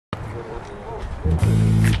That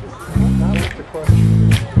was the question.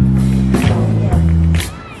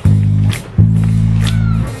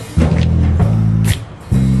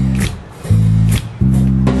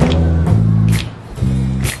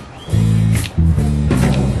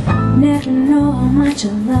 Never know how much I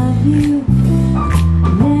love you.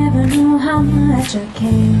 Never know how much I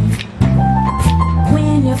care.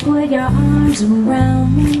 When you put your arms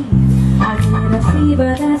around me, I get a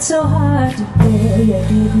fever that's so hard to bear. You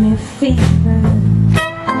give me fever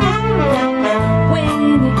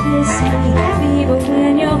when you kiss me, fever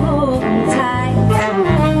when you hold me tight,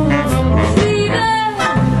 fever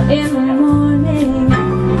in the morning,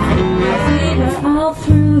 fever all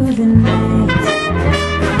through the night.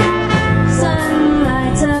 Sun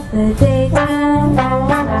lights up the daytime,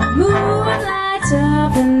 moon lights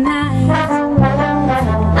up the night.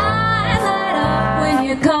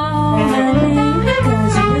 You call my name,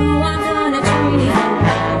 'cause you know I'm gonna treat you.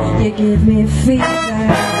 You give me fever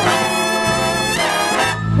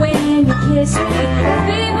when you kiss me,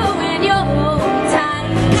 fever when you hold me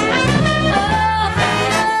tight. Oh,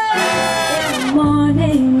 fever in the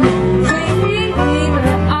morning,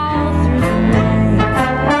 fever all through the night.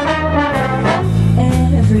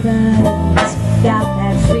 Everybody's got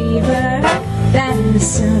that fever, that is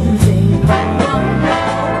something wrong.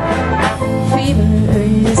 Fever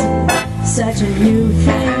is such a new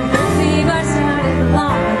thing. Fever started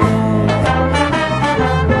long ago.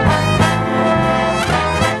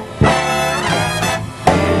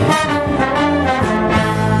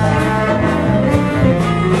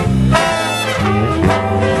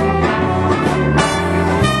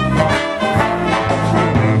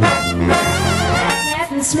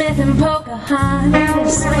 Captain Smith and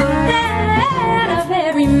Pocahontas had a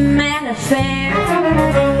very mad affair.